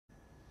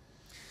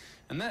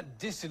And that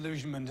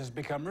disillusionment has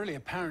become really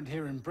apparent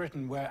here in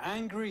Britain, where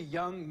angry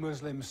young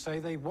Muslims say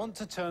they want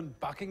to turn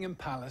Buckingham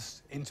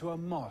Palace into a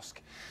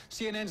mosque.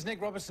 CNN's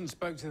Nick Robertson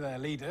spoke to their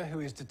leader, who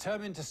is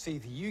determined to see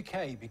the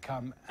UK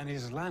become an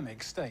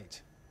Islamic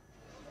state.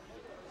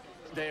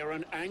 They are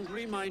an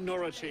angry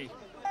minority.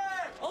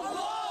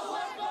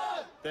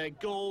 Their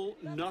goal,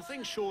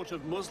 nothing short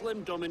of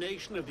Muslim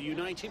domination of the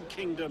United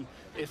Kingdom,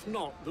 if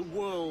not the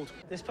world.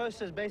 This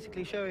poster is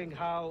basically showing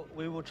how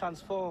we will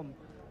transform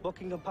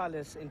Buckingham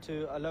Palace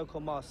into a local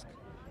mosque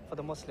for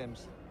the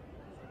Muslims.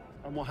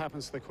 And what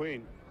happens to the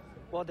Queen?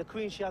 Well, the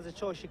Queen, she has a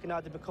choice. She can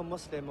either become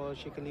Muslim or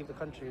she can leave the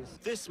countries.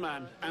 This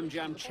man,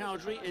 Amjad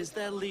Chowdhury, is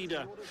their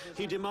leader.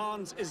 He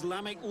demands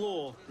Islamic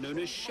law, known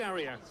as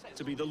Sharia,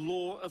 to be the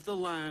law of the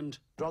land.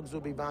 Drugs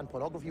will be banned,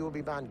 pornography will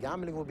be banned,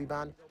 gambling will be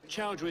banned.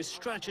 Chowdhury's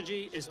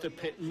strategy is to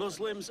pit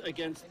Muslims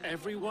against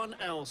everyone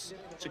else,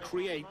 to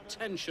create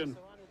tension.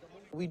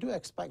 We do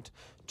expect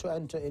to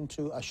enter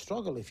into a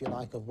struggle, if you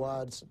like, of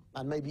words,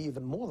 and maybe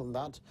even more than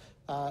that,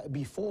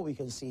 before we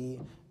can see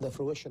the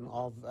fruition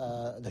of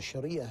the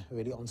Sharia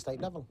really on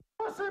state level.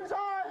 Muslims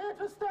are here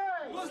to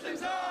stay!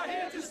 Muslims are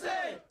here to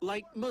stay!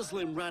 Like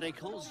Muslim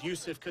radicals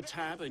Yusuf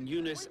Khattab and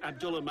Yunus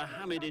Abdullah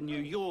Mohammed in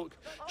New York,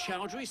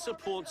 Chowdhury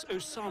supports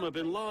Osama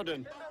bin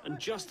Laden and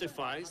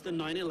justifies the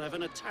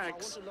 9/11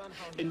 attacks.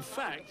 In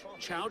fact,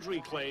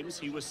 Chowdhury claims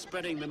he was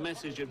spreading the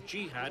message of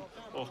jihad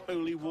or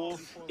holy war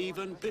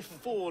even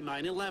before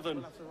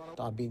 9/11.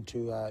 I've been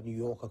to New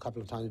York a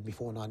couple of times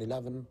before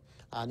 9/11,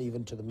 and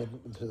even to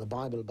the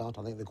Bible Belt,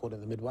 I think they call it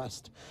the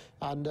Midwest.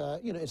 And,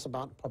 you know, it's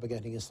about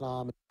propagating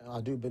Islam. I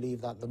do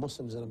believe that the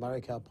Muslims in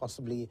America are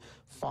possibly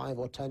 5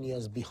 or 10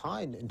 years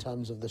behind in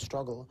terms of the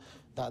struggle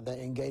that they're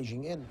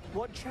engaging in.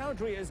 What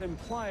Chowdhury is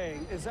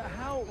implying is that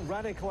how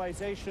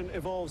radicalization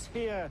evolves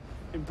here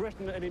in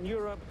Britain and in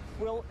Europe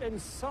will in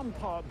some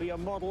part be a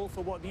model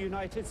for what the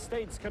United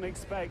States can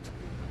expect.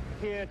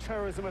 Here,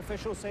 terrorism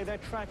officials say they're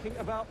tracking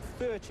about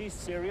 30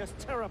 serious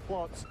terror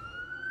plots.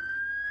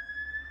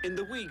 In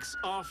the weeks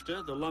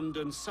after the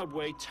London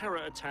subway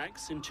terror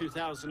attacks in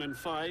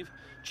 2005,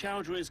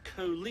 Chowdhury's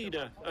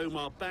co-leader,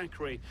 Omar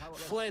Bakri,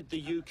 fled the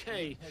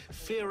UK,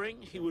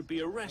 fearing he would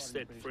be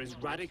arrested for his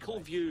radical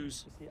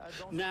views.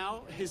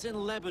 Now he's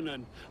in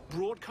Lebanon,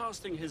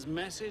 broadcasting his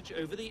message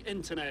over the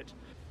internet.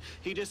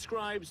 He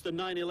describes the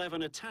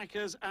 9/11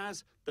 attackers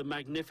as the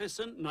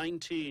Magnificent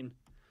 19.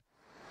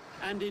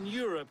 And in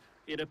Europe,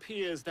 it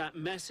appears that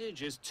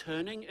message is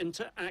turning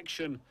into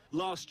action.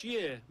 Last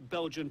year,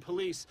 Belgian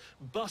police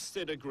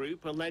busted a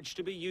group alleged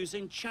to be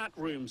using chat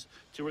rooms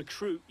to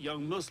recruit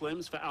young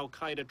Muslims for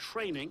al-Qaeda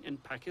training in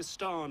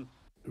Pakistan.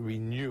 We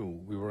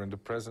knew we were in the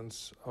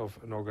presence of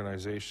an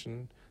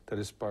organization that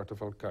is part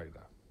of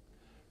al-Qaeda.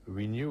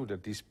 We knew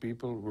that these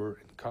people were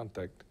in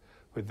contact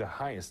with the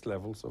highest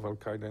levels of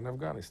al-Qaeda in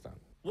Afghanistan.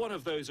 One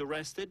of those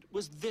arrested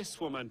was this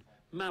woman,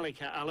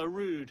 Malika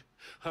Al-Aroud.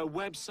 Her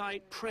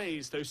website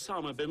praised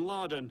Osama bin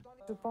Laden.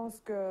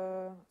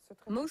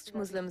 Most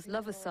Muslims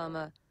love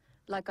Osama,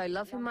 like I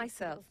love him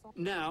myself.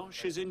 Now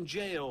she's in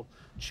jail,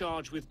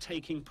 charged with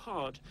taking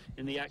part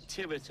in the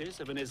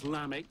activities of an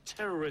Islamic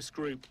terrorist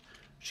group.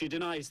 She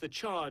denies the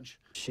charge.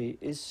 She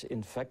is,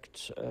 in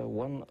fact,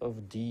 one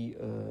of the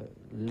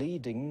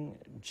leading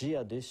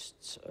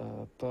jihadist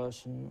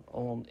person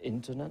on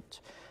internet.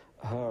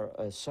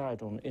 Her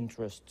site on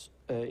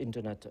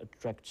internet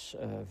attracts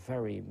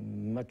very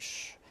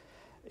much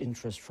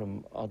interest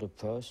from other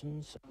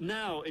persons.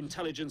 Now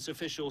intelligence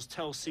officials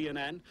tell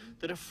CNN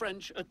that a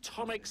French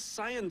atomic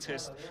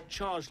scientist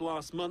charged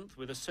last month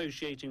with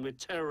associating with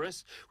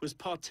terrorists was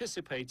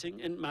participating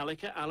in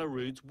Malika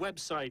Al-Aroud's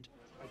website.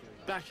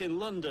 Back in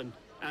London,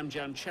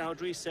 Amjad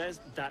Chowdhury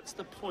says that's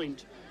the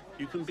point.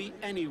 You can be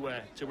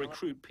anywhere to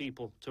recruit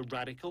people to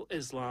radical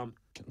Islam.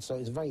 So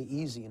it's very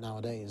easy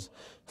nowadays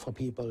for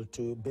people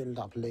to build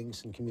up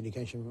links and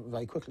communication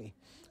very quickly.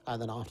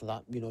 And then after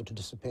that, you know, to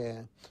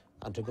disappear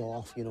and to go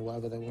off, you know,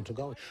 wherever they want to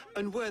go.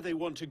 And where they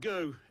want to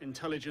go,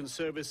 intelligence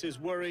services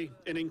worry,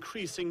 in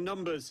increasing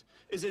numbers,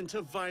 is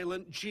into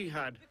violent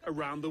jihad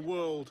around the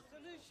world.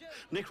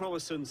 Nick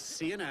Robertson,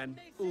 CNN,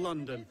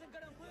 London.